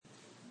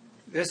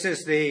This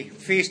is the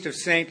Feast of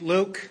St.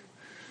 Luke.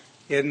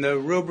 In the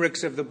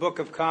rubrics of the Book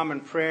of Common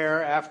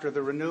Prayer, after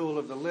the renewal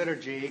of the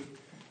liturgy,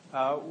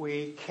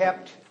 we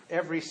kept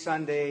every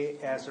Sunday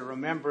as a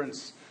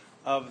remembrance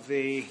of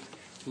the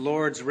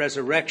Lord's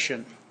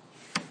resurrection.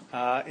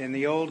 In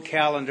the old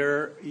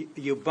calendar,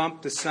 you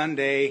bumped the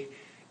Sunday,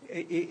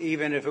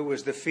 even if it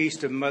was the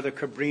Feast of Mother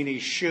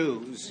Cabrini's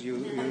shoes.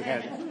 You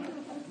had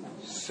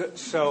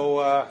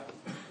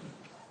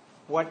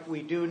what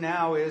we do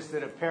now is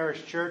that a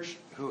parish church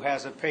who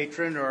has a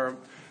patron or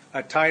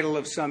a title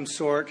of some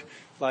sort,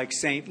 like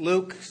St.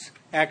 Luke's,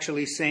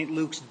 actually St.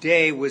 Luke's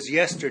Day was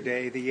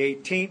yesterday, the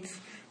 18th,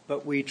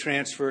 but we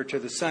transfer to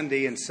the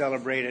Sunday and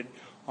celebrate it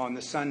on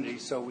the Sunday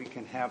so we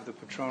can have the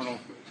patronal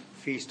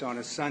feast on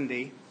a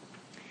Sunday.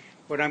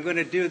 What I'm going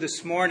to do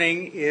this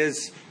morning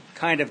is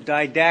kind of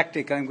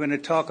didactic. I'm going to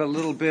talk a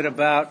little bit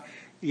about,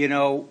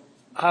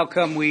 how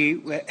come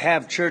we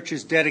have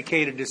churches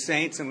dedicated to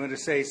saints. I'm going to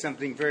say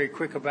something very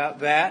quick about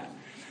that.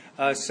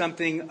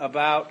 Something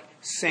about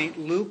St.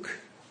 Luke.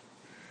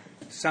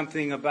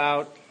 Something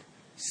about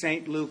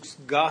St. Luke's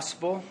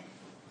Gospel.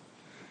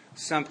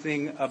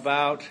 Something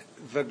about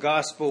the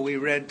Gospel we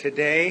read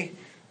today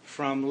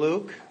from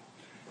Luke.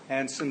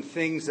 And some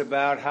things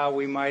about how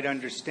we might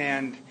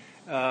understand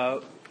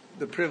the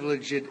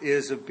privilege it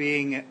is of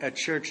being a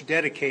church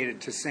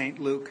dedicated to St.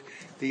 Luke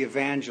the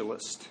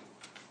Evangelist.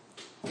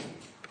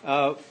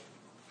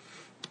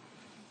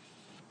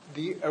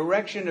 The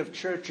erection of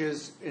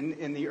churches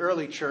in the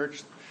early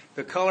church,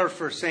 the color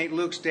for St.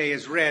 Luke's Day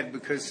is red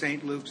because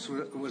St. Luke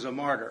was a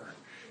martyr.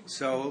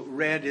 So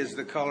red is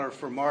the color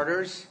for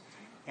martyrs.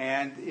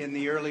 And in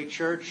the early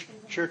church,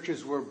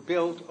 churches were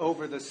built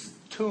over the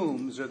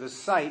tombs or the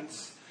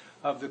sites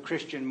of the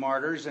Christian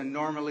martyrs. And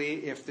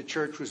normally, if the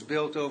church was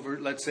built over,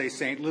 let's say,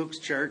 St. Luke's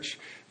Church,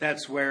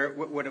 that's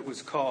what it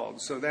was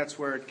called. So that's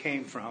where it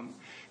came from.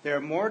 There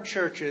are more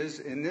churches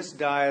in this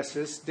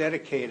diocese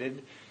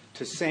dedicated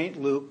to St.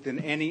 Luke than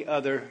any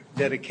other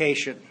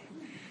dedication.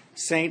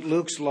 St.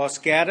 Luke's Los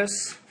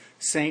Gatos,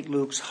 St.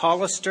 Luke's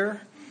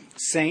Hollister,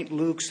 St.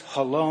 Luke's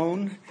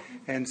Halone,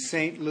 and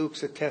St.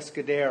 Luke's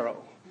Atascadero.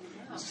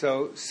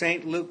 So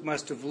St. Luke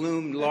must have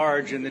loomed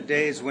large in the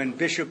days when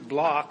Bishop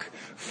Bloch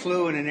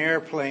flew in an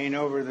airplane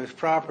over the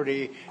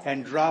property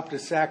and dropped a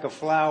sack of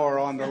flour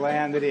on the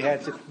land that he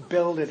had to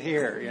build it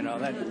here,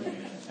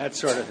 that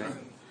sort of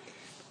thing.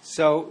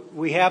 So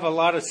we have a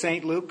lot of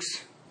St.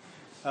 Luke's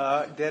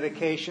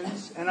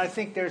dedications, and I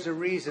think there's a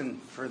reason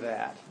for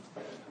that.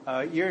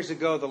 Years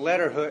ago, the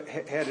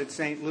letterhead at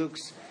St.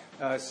 Luke's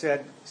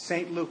said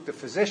St. Luke the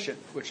Physician,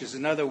 which is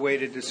another way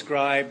to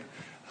describe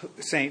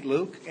St.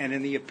 Luke. And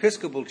in the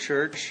Episcopal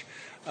Church,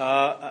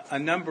 a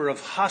number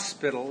of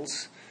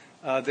hospitals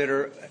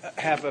that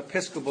have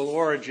Episcopal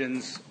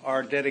origins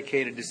are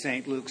dedicated to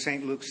St. Luke.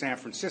 St. Luke San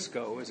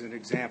Francisco is an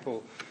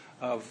example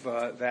of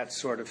that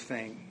sort of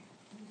thing.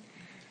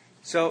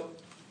 So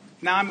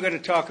now I'm going to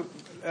talk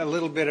a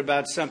little bit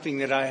about something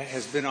that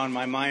has been on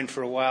my mind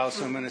for a while,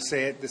 so I'm going to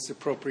say it this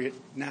appropriate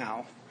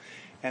now.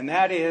 And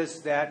that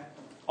is that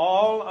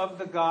all of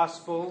the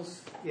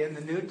Gospels in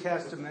the New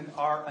Testament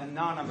are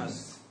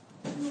anonymous.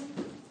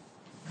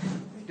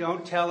 They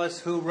don't tell us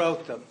who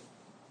wrote them.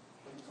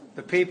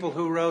 The people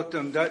who wrote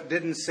them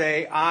didn't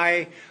say,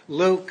 I,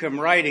 Luke, am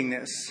writing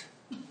this.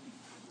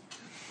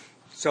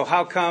 So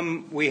how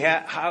come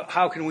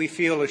how can we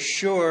feel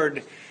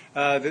assured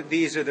that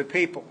these are the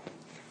people?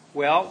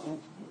 Well,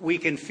 we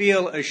can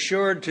feel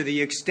assured to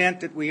the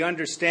extent that we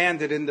understand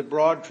that in the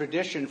broad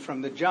tradition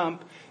from the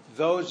jump,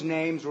 those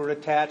names were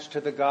attached to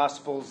the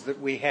Gospels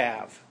that we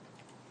have.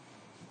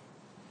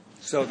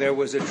 So there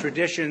was a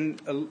tradition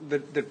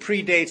that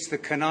predates the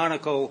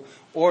canonical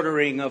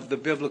ordering of the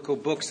biblical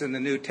books in the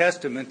New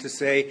Testament to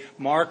say,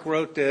 Mark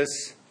wrote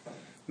this,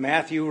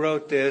 Matthew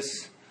wrote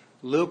this,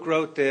 Luke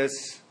wrote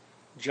this,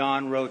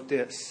 John wrote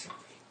this.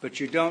 But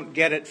you don't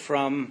get it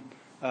from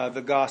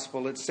the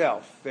Gospel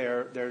itself.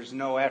 There's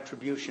no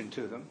attribution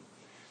to them.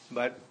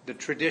 But the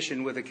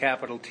tradition with a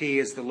capital T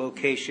is the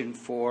location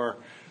for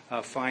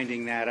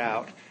finding that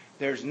out.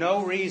 There's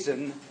no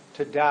reason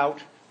to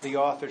doubt the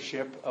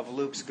authorship of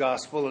Luke's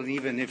Gospel, and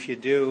even if you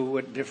do,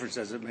 what difference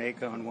does it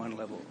make on one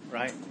level,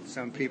 right?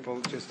 Some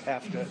people just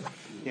have to,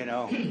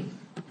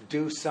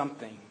 do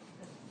something.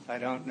 I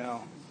don't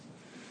know.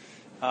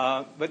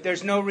 But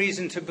there's no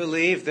reason to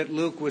believe that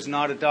Luke was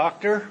not a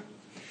doctor.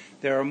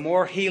 There are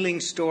more healing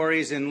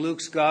stories in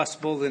Luke's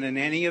Gospel than in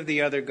any of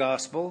the other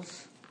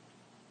Gospels.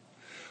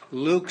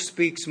 Luke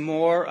speaks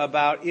more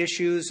about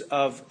issues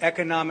of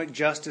economic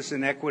justice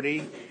and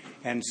equity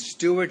and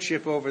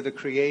stewardship over the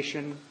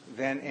creation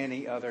than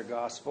any other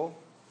Gospel.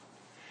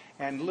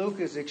 And Luke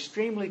is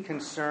extremely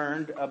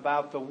concerned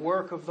about the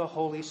work of the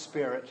Holy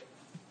Spirit.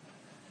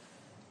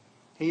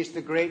 He's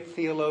the great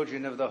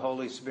theologian of the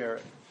Holy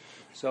Spirit.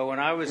 So when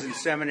I was in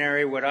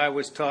seminary, what I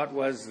was taught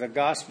was the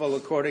Gospel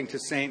according to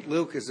St.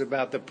 Luke is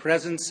about the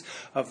presence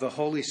of the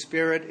Holy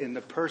Spirit in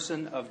the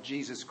person of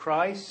Jesus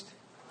Christ.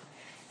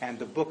 And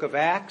the book of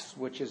Acts,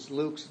 which is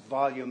Luke's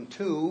volume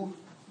 2,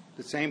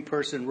 the same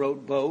person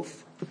wrote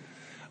both,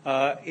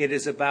 It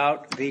is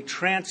about the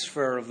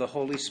transfer of the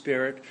Holy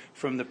Spirit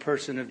from the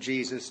person of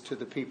Jesus to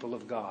the people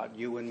of God,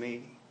 you and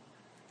me,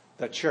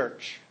 the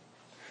church.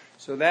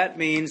 So that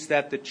means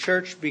that the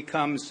church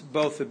becomes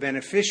both the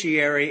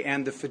beneficiary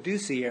and the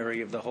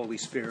fiduciary of the Holy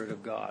Spirit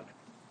of God.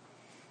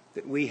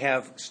 That we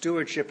have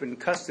stewardship and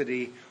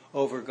custody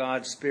over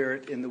God's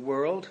Spirit in the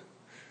world,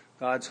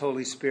 God's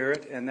Holy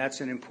Spirit, and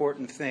that's an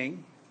important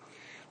thing.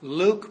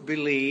 Luke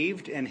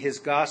believed, and his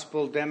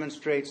gospel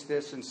demonstrates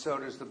this, and so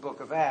does the book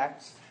of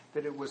Acts,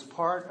 that it was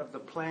part of the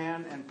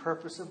plan and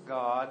purpose of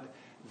God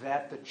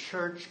that the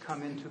church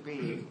come into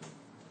being.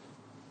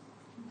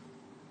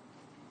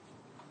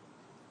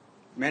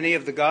 Many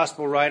of the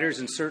gospel writers,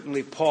 and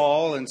certainly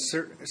Paul and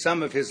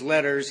some of his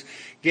letters,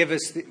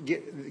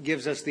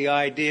 gives us the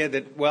idea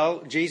that,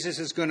 well, Jesus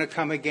is going to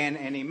come again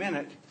any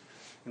minute.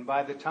 And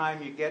by the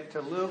time you get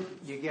to Luke,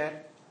 he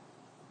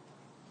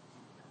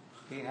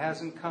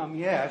hasn't come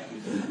yet.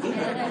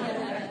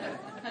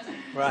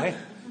 Right?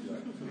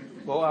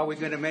 Well, are we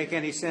going to make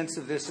any sense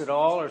of this at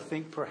all, or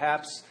think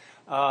perhaps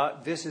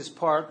this is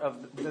part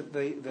of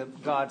the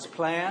God's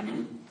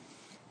plan?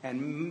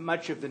 And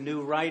much of the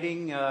new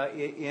writing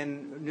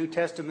in New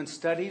Testament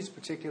studies,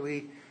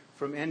 particularly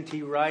from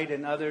N.T. Wright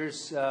and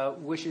others,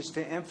 wishes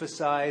to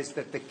emphasize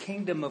that the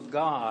kingdom of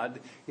God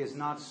is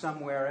not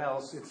somewhere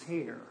else, it's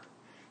here.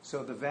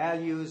 So the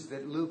values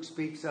that Luke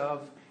speaks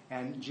of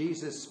and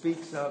Jesus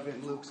speaks of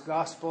in Luke's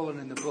gospel and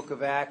in the book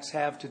of Acts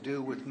have to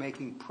do with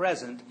making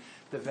present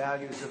the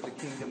values of the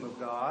kingdom of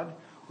God,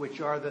 which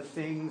are the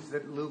things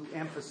that Luke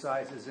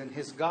emphasizes in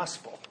his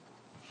gospel.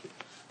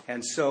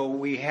 And so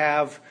we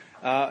have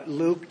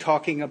Luke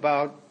talking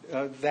about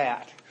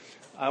that.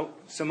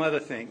 Some other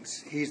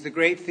things. He's the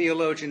great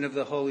theologian of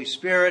the Holy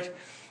Spirit,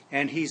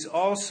 and he's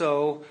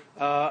also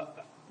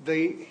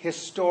the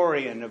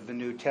historian of the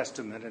New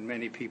Testament in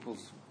many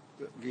people's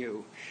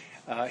view.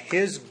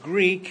 His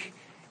Greek,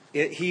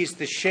 he's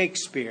the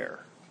Shakespeare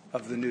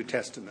of the New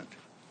Testament.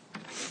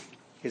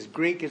 His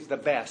Greek is the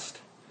best,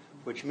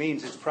 which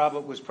means it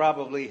was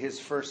probably his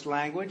first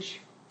language,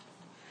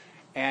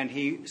 and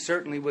he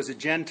certainly was a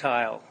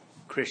Gentile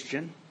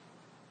Christian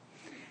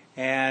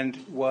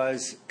and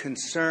was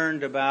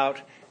concerned about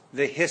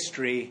the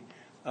history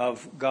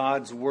of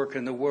God's work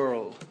in the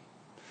world.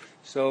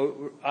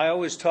 So I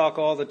always talk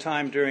all the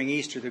time during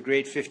Easter, the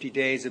great 50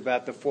 days,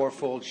 about the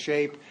fourfold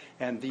shape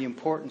and the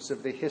importance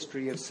of the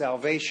history of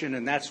salvation,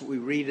 and that's what we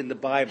read in the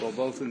Bible,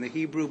 both in the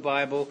Hebrew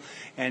Bible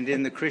and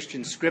in the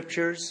Christian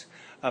scriptures,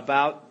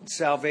 about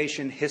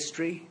salvation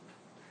history.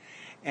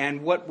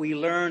 And what we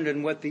learned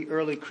and what the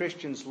early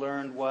Christians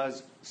learned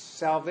was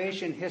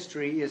salvation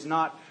history is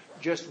not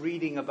just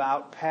reading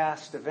about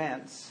past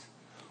events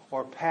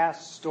or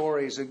past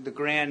stories, the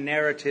grand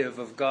narrative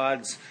of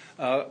God's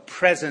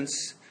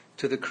presence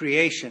to the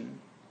creation.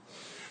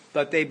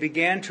 But they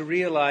began to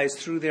realize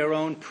through their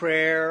own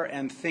prayer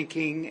and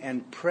thinking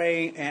and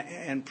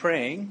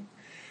praying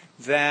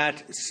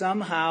that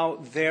somehow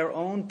their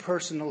own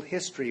personal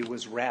history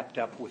was wrapped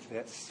up with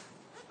this.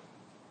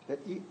 That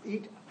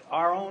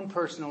our own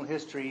personal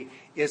history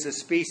is a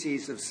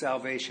species of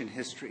salvation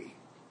history.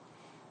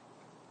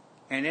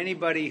 And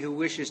anybody who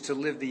wishes to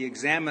live the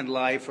examined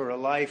life, or a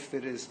life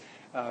that is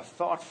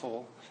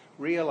thoughtful,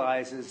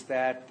 realizes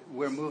that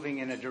we're moving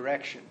in a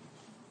direction,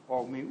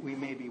 or we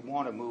maybe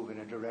want to move in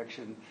a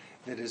direction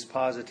that is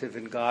positive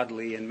and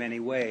godly in many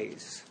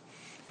ways.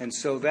 And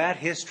so that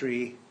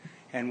history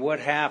and what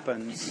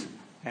happens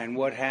and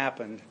what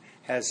happened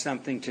has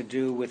something to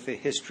do with the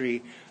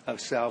history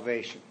of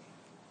salvation.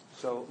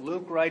 So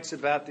Luke writes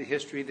about the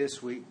history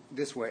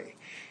this way.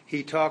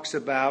 He talks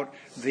about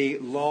the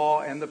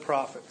law and the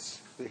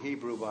prophets, the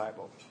Hebrew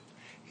Bible.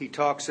 He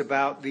talks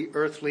about the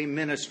earthly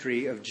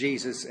ministry of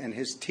Jesus and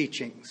his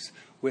teachings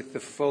with the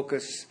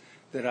focus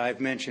that I've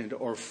mentioned,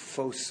 or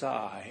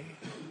foci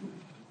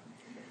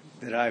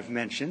that I've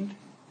mentioned.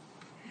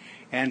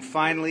 And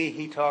finally,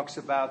 he talks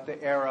about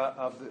the era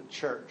of the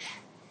church,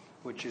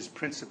 which is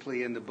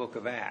principally in the book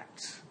of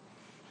Acts,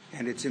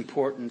 and its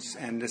importance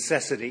and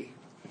necessity,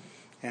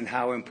 and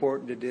how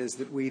important it is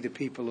that we, the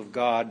people of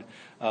God,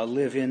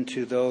 live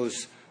into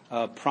those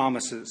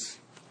promises.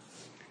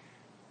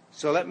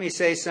 So let me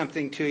say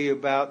something to you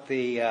about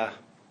the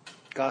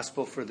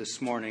gospel for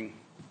this morning.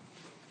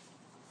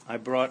 I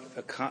brought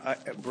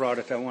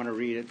it. I want to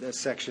read it, a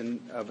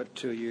section of it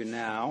to you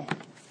now.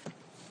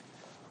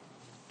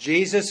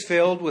 Jesus,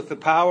 filled with the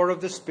power of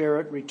the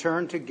Spirit,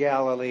 returned to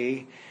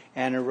Galilee,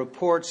 and a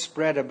report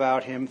spread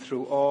about him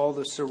through all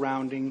the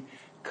surrounding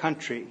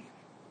country.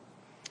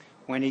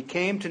 When he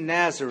came to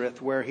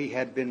Nazareth, where he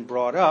had been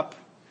brought up,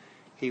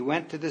 he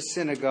went to the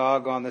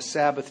synagogue on the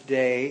Sabbath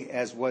day,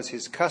 as was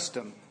his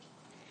custom.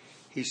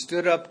 He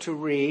stood up to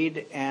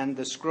read, and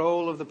the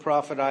scroll of the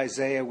prophet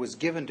Isaiah was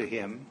given to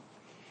him.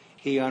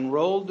 He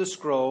unrolled the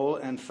scroll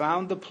and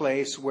found the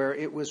place where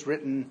it was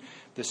written,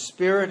 "The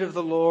Spirit of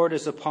the Lord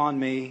is upon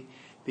me,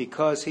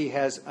 because he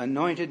has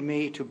anointed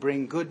me to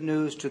bring good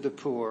news to the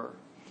poor.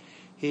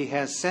 He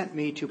has sent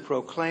me to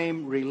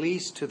proclaim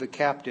release to the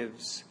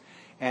captives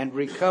and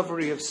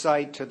recovery of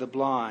sight to the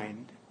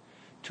blind,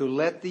 to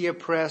let the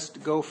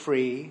oppressed go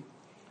free,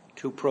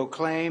 to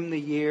proclaim the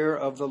year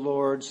of the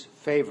Lord's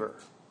favor.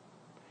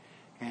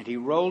 And he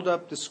rolled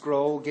up the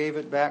scroll, gave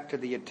it back to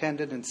the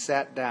attendant, and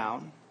sat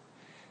down.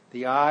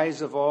 The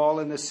eyes of all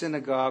in the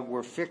synagogue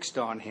were fixed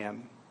on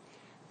him.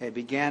 He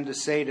began to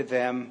say to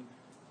them,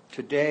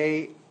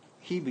 today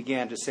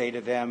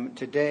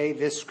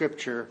this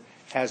scripture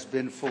has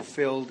been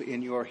fulfilled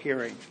in your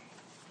hearing.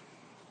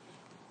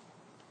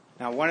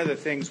 Now, one of the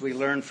things we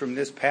learn from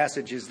this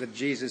passage is that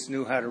Jesus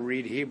knew how to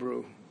read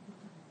Hebrew.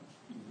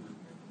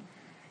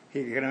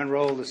 He could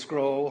unroll the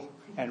scroll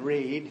and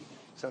read.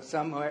 So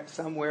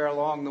somewhere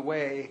along the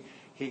way,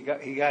 he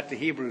got to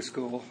Hebrew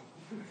school,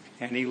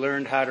 and he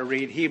learned how to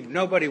read Hebrew.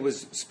 Nobody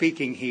was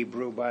speaking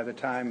Hebrew by the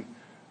time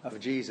of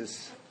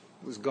Jesus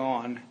was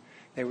gone.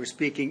 They were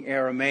speaking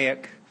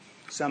Aramaic.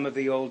 Some of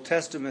the Old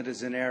Testament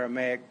is in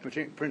Aramaic,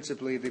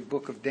 principally the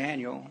book of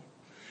Daniel.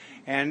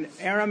 And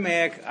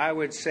Aramaic, I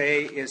would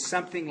say, is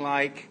something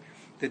like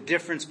the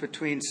difference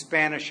between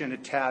Spanish and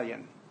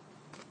Italian.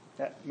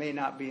 That may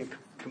not be a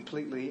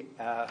completely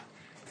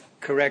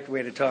correct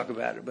way to talk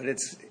about it, but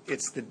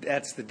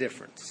that's the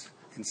difference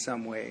in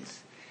some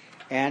ways.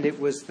 And it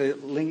was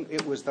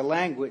the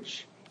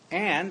language.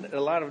 And a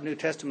lot of New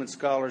Testament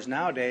scholars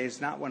nowadays,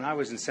 not when I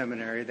was in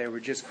seminary, they were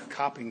just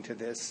copying to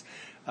this,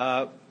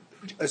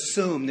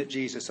 assume that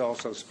Jesus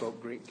also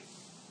spoke Greek.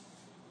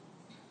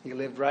 He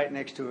lived right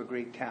next to a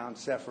Greek town,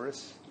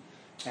 Sepphoris,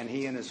 and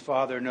he and his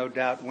father no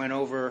doubt went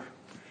over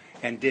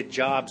and did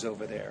jobs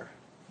over there.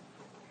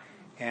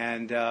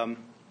 And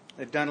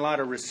they've done a lot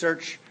of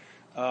research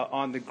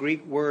on the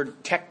Greek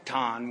word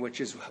tekton, which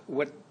is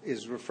what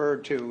is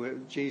referred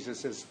to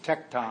Jesus as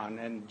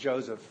tekton and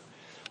Joseph.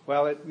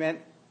 Well, it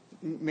meant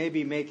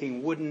maybe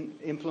making wooden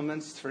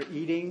implements for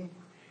eating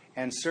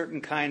and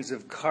certain kinds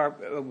of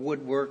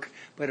woodwork,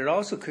 but it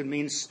also could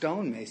mean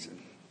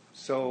stonemason.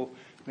 So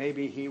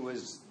maybe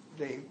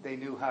they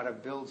knew how to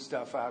build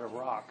stuff out of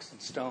rocks and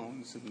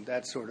stones and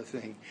that sort of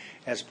thing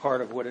as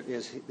part of what it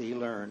is he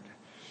learned.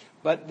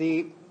 But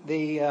the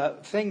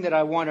thing that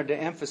I wanted to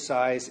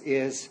emphasize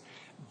is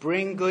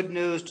bring good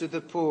news to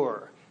the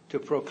poor, to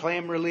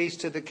proclaim release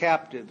to the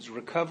captives,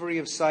 recovery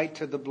of sight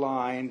to the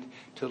blind,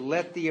 to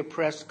let the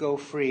oppressed go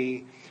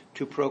free,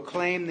 to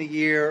proclaim the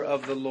year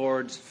of the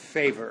Lord's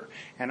favor.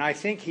 And I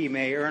think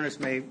Ernest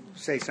may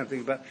say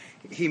something about,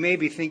 he may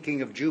be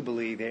thinking of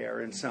Jubilee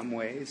there in some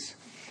ways.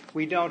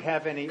 We don't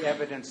have any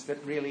evidence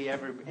that really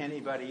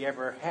anybody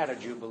ever had a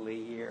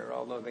Jubilee year,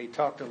 although they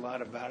talked a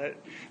lot about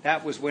it.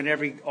 That was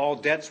when all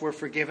debts were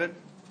forgiven.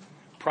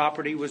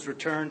 Property was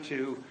returned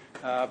to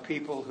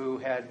people who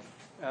had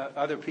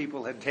other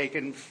people had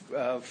taken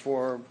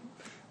for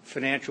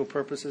financial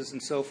purposes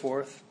and so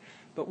forth.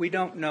 But we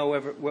don't know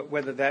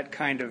whether that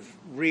kind of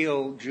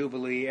real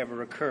Jubilee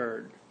ever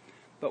occurred.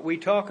 But we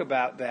talk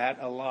about that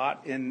a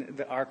lot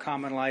in our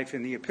common life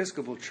in the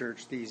Episcopal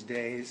Church these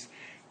days,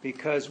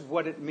 because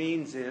what it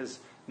means is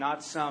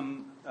not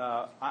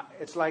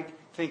it's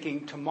like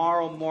thinking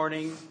tomorrow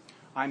morning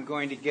I'm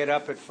going to get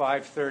up at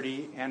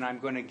 5:30 and I'm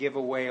going to give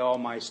away all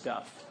my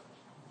stuff.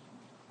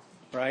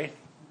 Right?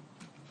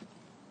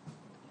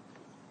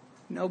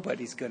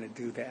 Nobody's going to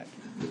do that.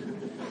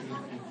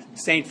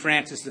 St.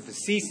 Francis of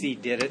Assisi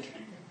did it,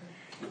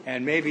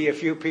 and maybe a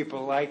few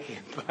people like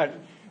him, but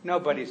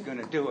nobody's going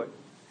to do it.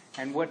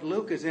 And what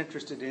Luke is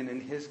interested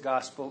in his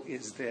gospel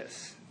is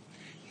this.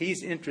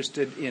 He's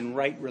interested in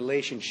right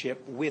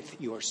relationship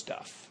with your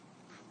stuff.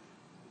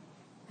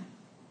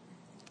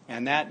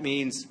 And that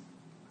means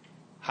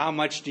how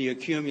much do you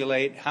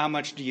accumulate? How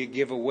much do you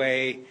give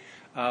away?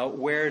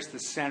 Where's the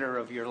center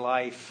of your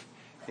life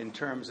in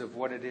terms of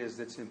what it is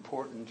that's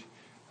important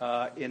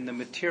in the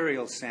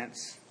material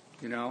sense,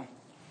 you know?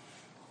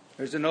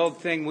 There's an old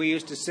thing we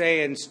used to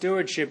say in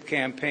stewardship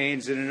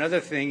campaigns, and another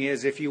thing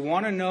is if you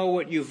want to know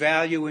what you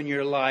value in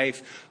your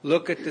life,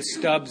 look at the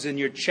stubs in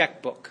your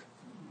checkbook.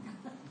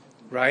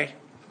 Right?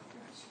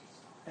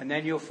 And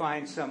then you'll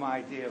find some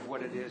idea of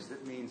what it is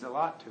that means a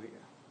lot to you.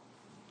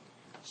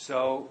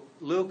 So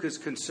Luke is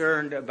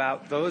concerned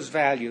about those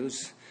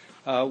values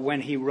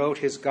when he wrote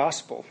his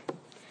gospel.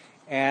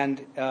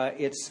 And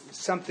it's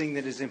something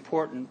that is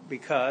important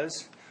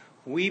because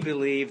we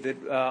believe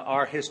that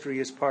our history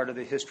is part of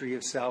the history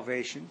of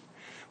salvation.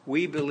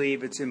 We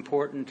believe it's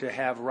important to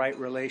have right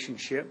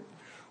relationship.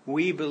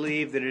 We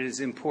believe that it is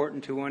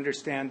important to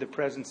understand the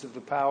presence of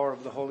the power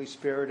of the Holy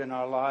Spirit in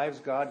our lives,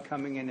 God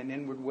coming in an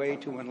inward way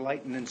to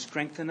enlighten and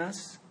strengthen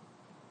us,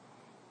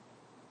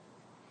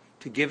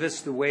 to give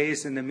us the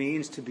ways and the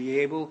means to be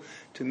able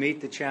to meet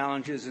the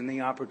challenges and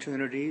the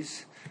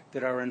opportunities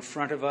that are in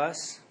front of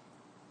us.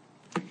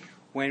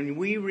 When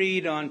we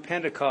read on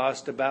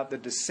Pentecost about the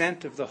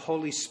descent of the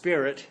Holy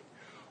Spirit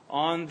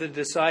on the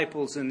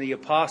disciples and the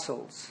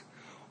apostles,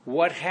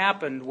 what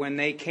happened when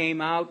they came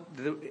out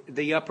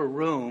the upper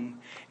room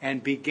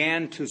and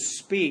began to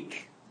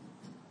speak?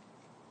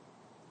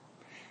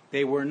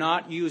 They were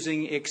not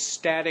using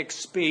ecstatic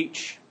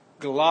speech,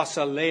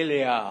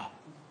 glossolalia.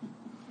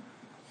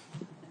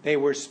 They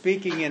were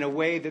speaking in a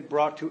way that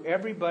brought to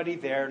everybody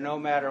there, no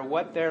matter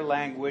what their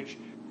language,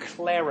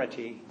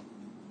 clarity,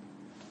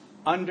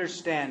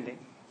 understanding.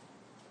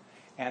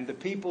 And the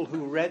people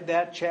who read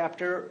that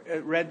chapter,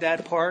 read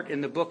that part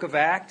in the book of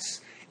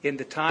Acts, in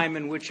the time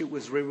in which it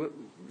was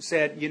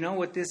said, you know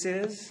what this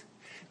is?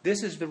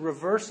 This is the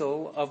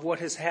reversal of what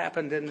has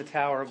happened in the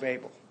Tower of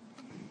Babel.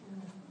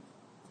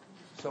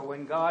 So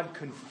when God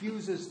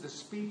confuses the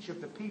speech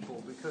of the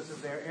people because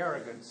of their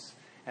arrogance,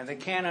 and they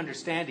can't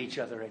understand each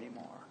other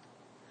anymore,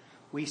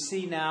 we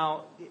see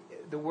now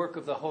the work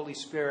of the Holy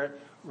Spirit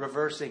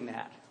reversing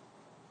that.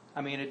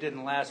 I mean, it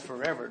didn't last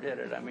forever, did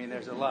it? I mean,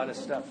 there's a lot of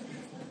stuff.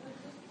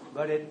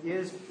 But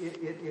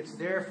it's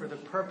there for the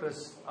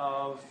purpose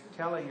of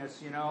telling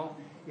us,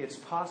 it's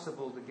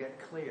possible to get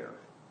clear.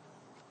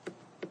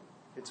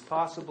 It's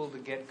possible to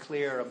get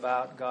clear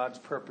about God's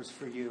purpose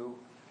for you.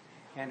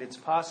 And it's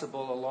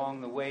possible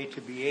along the way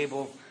to be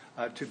able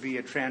to be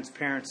a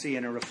transparency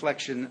and a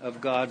reflection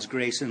of God's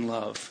grace and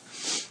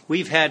love.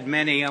 We've had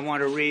many, I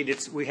want to read,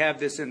 we have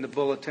this in the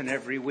bulletin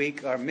every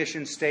week, our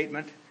mission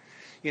statement.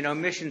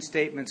 Mission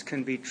statements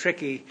can be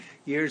tricky.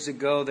 Years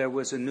ago, there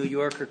was a New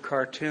Yorker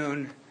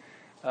cartoon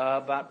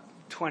about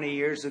 20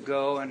 years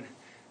ago, and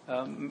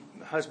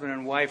husband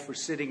and wife were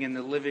sitting in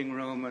the living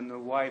room, and the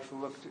wife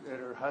looked at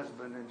her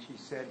husband and she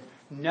said,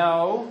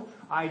 "No,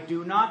 I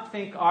do not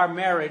think our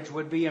marriage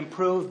would be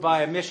improved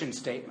by a mission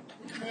statement."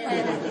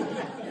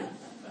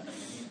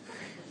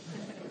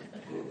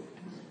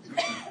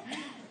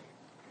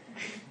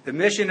 The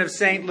mission of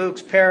St.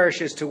 Luke's Parish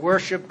is to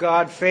worship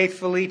God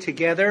faithfully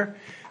together,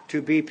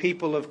 to be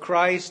people of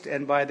Christ,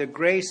 and by the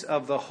grace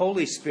of the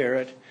Holy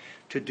Spirit,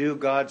 to do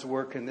God's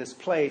work in this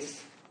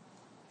place.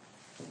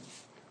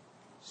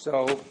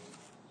 So,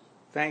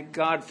 thank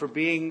God for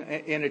being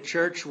in a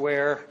church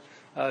where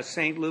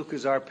St. Luke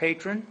is our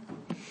patron.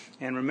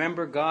 And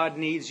remember, God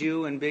needs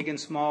you in big and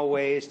small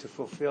ways to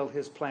fulfill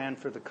His plan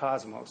for the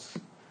cosmos.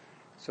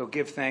 So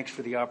give thanks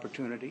for the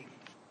opportunity.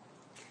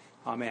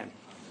 Amen.